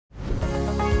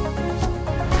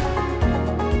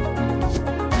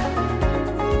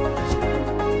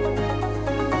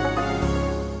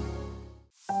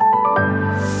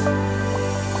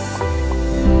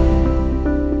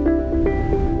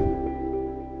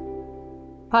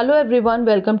Hello everyone,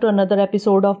 welcome to another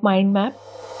episode of Mind Map.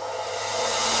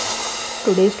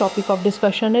 Today's topic of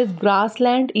discussion is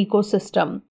grassland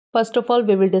ecosystem. First of all,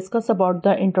 we will discuss about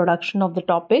the introduction of the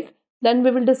topic, then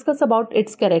we will discuss about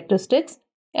its characteristics,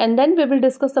 and then we will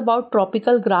discuss about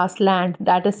tropical grassland,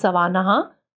 that is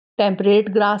savanna,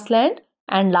 temperate grassland,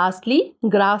 and lastly,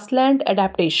 grassland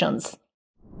adaptations.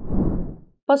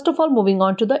 First of all, moving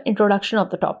on to the introduction of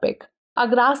the topic. A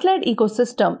grassland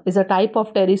ecosystem is a type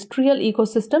of terrestrial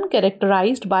ecosystem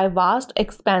characterized by vast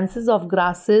expanses of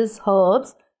grasses,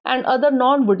 herbs, and other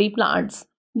non-woody plants.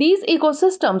 These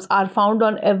ecosystems are found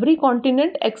on every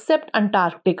continent except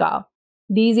Antarctica.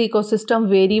 These ecosystems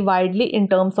vary widely in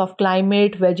terms of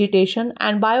climate, vegetation,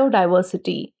 and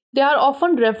biodiversity. They are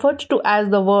often referred to as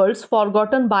the world's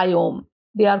forgotten biome.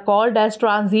 They are called as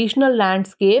transitional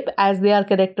landscape as they are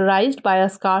characterized by a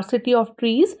scarcity of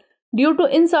trees due to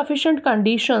insufficient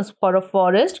conditions for a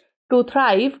forest to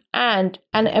thrive and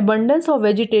an abundance of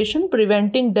vegetation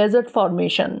preventing desert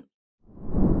formation.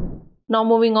 Now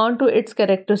moving on to its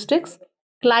characteristics.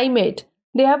 Climate.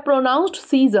 They have pronounced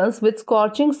seasons with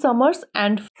scorching summers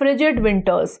and frigid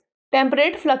winters.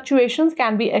 Temperate fluctuations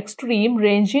can be extreme,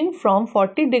 ranging from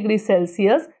 40 degrees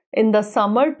Celsius in the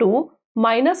summer to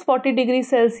minus 40 degrees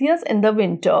Celsius in the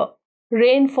winter.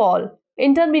 Rainfall.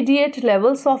 Intermediate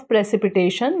levels of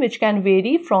precipitation which can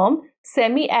vary from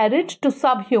semi-arid to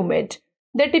subhumid.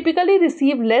 They typically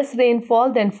receive less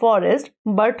rainfall than forests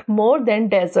but more than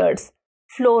deserts.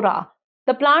 Flora.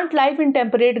 The plant life in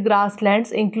temperate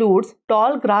grasslands includes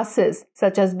tall grasses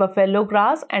such as buffalo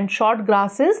grass and short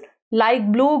grasses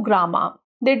like blue grama.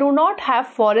 They do not have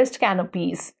forest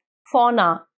canopies.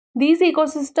 Fauna. These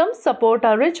ecosystems support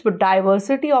a rich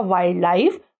diversity of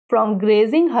wildlife, from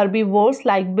grazing herbivores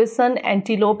like bison,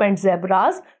 antelope, and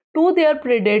zebras to their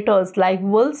predators like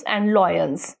wolves and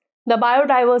lions. The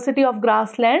biodiversity of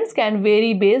grasslands can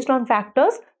vary based on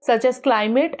factors such as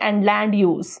climate and land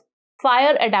use.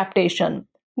 Fire adaptation.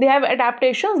 They have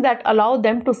adaptations that allow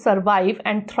them to survive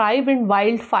and thrive in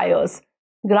wildfires.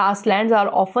 Grasslands are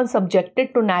often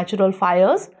subjected to natural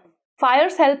fires.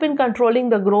 Fires help in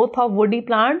controlling the growth of woody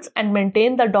plants and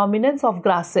maintain the dominance of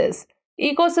grasses.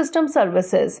 Ecosystem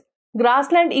services.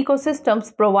 Grassland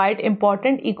ecosystems provide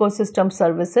important ecosystem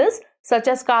services such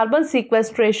as carbon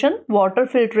sequestration, water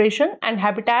filtration, and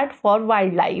habitat for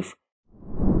wildlife.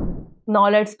 Now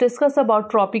let's discuss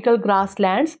about tropical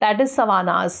grasslands, that is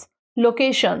savannas.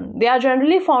 Location. They are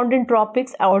generally found in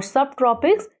tropics or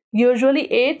subtropics,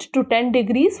 usually 8 to 10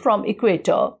 degrees from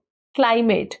equator.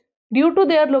 Climate. Due to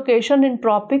their location in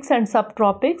tropics and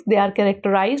subtropics, they are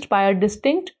characterized by a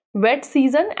distinct wet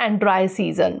season and dry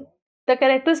season. The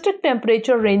characteristic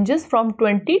temperature ranges from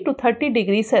 20 to 30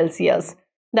 degrees Celsius.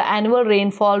 The annual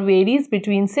rainfall varies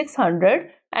between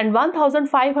 600 and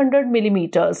 1500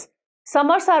 millimeters.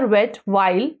 Summers are wet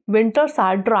while winters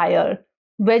are drier.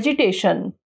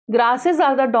 Vegetation. Grasses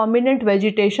are the dominant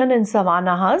vegetation in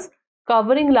savannas,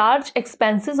 covering large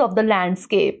expanses of the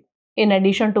landscape. In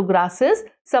addition to grasses,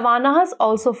 savannas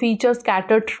also feature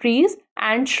scattered trees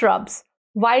and shrubs.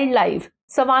 Wildlife.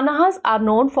 Savannas are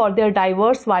known for their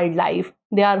diverse wildlife.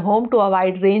 They are home to a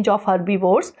wide range of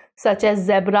herbivores such as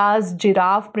zebras,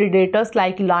 giraffe, predators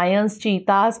like lions,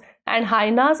 cheetahs, and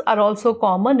hyenas are also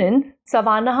common in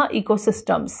savanna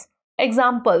ecosystems.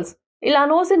 Examples: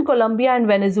 llanos in Colombia and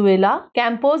Venezuela,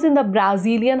 campos in the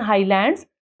Brazilian highlands,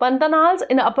 pantanals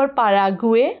in Upper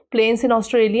Paraguay, plains in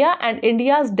Australia, and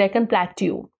India's Deccan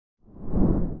Plateau.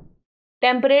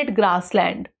 Temperate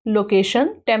grassland.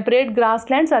 Location. Temperate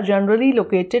grasslands are generally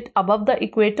located above the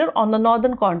equator on the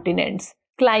northern continents.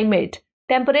 Climate.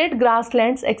 Temperate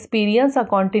grasslands experience a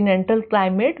continental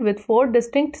climate with 4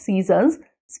 distinct seasons: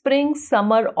 spring,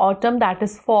 summer, autumn, that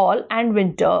is fall, and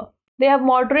winter. They have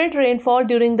moderate rainfall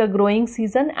during the growing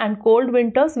season and cold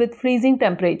winters with freezing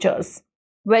temperatures.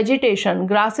 Vegetation.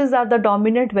 Grasses are the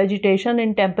dominant vegetation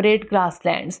in temperate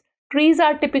grasslands. Trees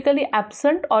are typically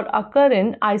absent or occur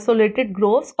in isolated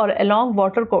groves or along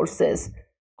water courses.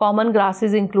 Common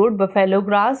grasses include buffalo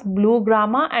grass, blue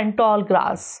grama, and tall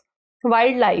grass.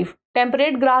 Wildlife.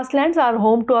 Temperate grasslands are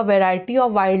home to a variety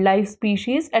of wildlife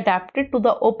species adapted to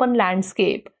the open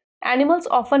landscape. Animals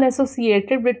often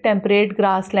associated with temperate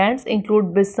grasslands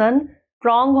include bison,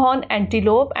 pronghorn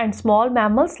antelope, and small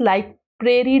mammals like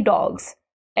prairie dogs.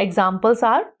 Examples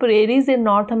are prairies in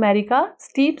North America,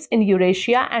 steppes in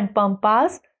Eurasia, and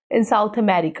pampas in South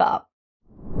America.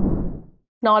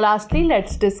 Now lastly,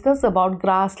 let's discuss about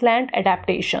grassland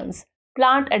adaptations.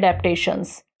 Plant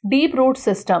adaptations. Deep root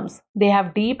systems. They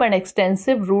have deep and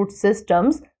extensive root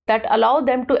systems that allow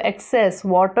them to access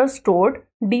water stored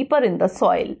deeper in the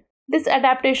soil. This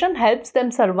adaptation helps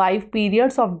them survive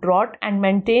periods of drought and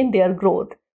maintain their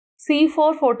growth.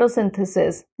 C4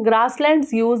 photosynthesis.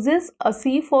 Grasslands uses a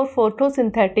C4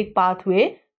 photosynthetic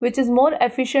pathway which is more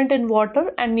efficient in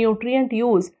water and nutrient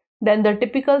use than the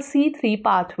typical C3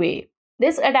 pathway.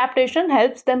 This adaptation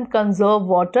helps them conserve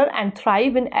water and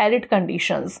thrive in arid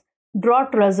conditions.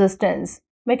 Drought resistance.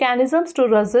 Mechanisms to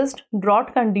resist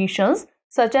drought conditions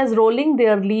such as rolling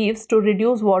their leaves to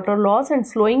reduce water loss and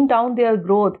slowing down their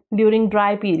growth during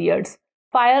dry periods.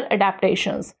 Fire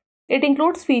adaptations. It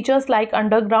includes features like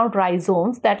underground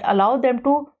rhizomes that allow them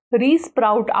to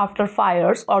re-sprout after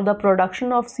fires or the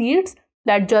production of seeds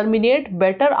that germinate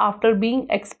better after being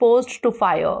exposed to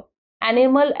fire.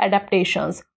 Animal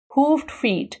adaptations. Hoofed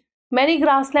feet. Many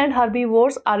grassland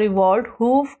herbivores are evolved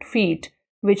hoofed feet,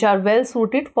 which are well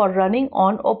suited for running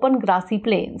on open grassy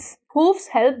plains. Hoofs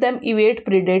help them evade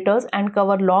predators and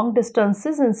cover long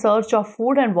distances in search of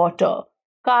food and water.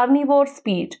 Carnivore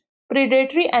speed.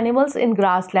 Predatory animals in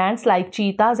grasslands like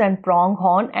cheetahs and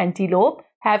pronghorn antelope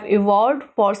have evolved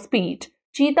for speed.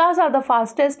 Cheetahs are the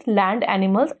fastest land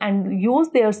animals and use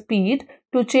their speed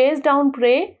to chase down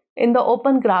prey in the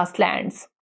open grasslands.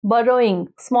 Burrowing.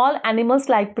 Small animals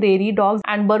like prairie dogs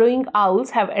and burrowing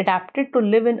owls have adapted to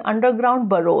live in underground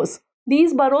burrows.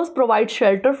 These burrows provide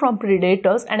shelter from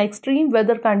predators and extreme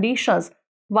weather conditions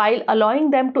while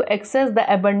allowing them to access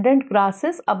the abundant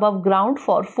grasses above ground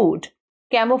for food.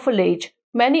 Camouflage.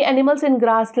 Many animals in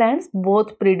grasslands,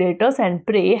 both predators and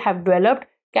prey, have developed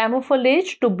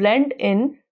camouflage to blend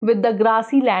in with the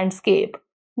grassy landscape.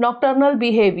 Nocturnal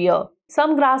behavior.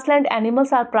 Some grassland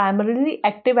animals are primarily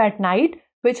active at night,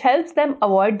 which helps them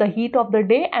avoid the heat of the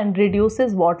day and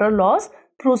reduces water loss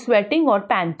through sweating or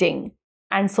panting.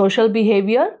 And social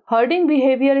behavior. Herding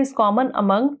behavior is common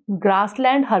among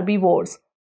grassland herbivores.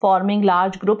 Forming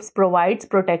large groups provides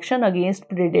protection against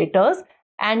predators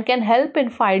and can help in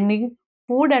finding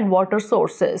food and water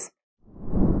sources.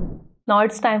 Now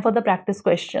it's time for the practice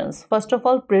questions. First of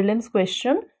all, prelims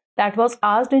question that was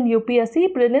asked in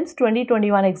UPSC Prelims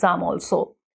 2021 exam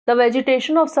also. The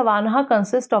vegetation of savanna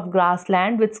consists of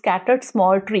grassland with scattered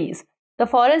small trees. The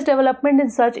forest development in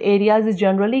such areas is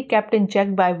generally kept in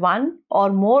check by one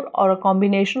or more or a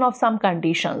combination of some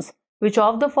conditions. Which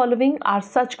of the following are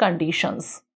such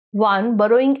conditions? 1.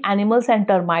 Burrowing animals and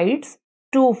termites.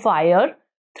 2. Fire.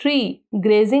 3.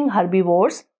 Grazing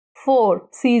herbivores. 4.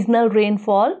 Seasonal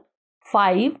rainfall.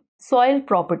 5. Soil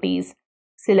properties.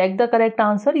 Select the correct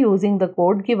answer using the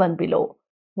code given below.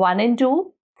 1 and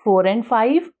 2, 4 and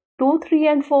 5, 2, 3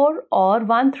 and 4 or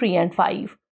 1, 3 and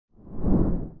 5.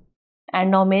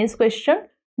 And now mains question.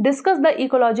 Discuss the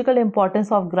ecological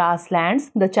importance of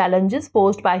grasslands, the challenges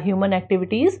posed by human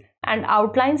activities and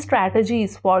outline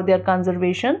strategies for their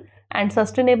conservation and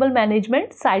sustainable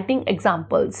management citing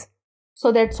examples.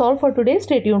 So that's all for today.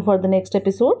 Stay tuned for the next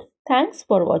episode. Thanks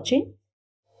for watching.